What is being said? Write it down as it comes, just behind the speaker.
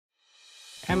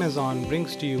Amazon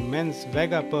brings to you men's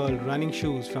Vega Pearl running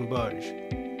shoes from Bourge.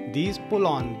 These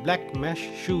pull-on black mesh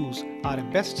shoes are a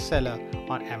best-seller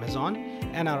on Amazon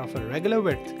and are of a regular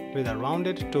width with a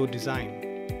rounded toe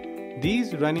design.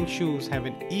 These running shoes have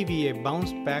an EVA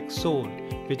bounce-back sole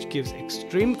which gives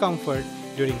extreme comfort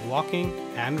during walking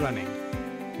and running.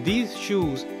 These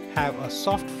shoes have a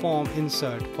soft foam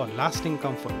insert for lasting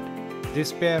comfort.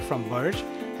 This pair from Bourge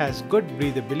has good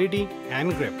breathability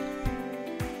and grip.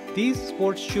 These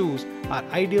sports shoes are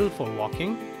ideal for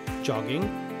walking, jogging,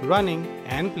 running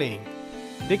and playing.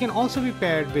 They can also be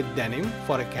paired with denim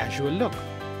for a casual look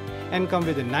and come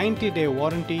with a 90-day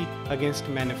warranty against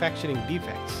manufacturing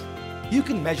defects. You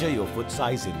can measure your foot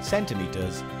size in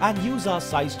centimeters and use our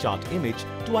size chart image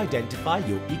to identify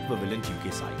your equivalent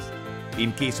UK size.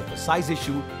 In case of a size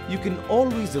issue, you can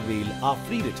always avail our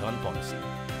free return policy.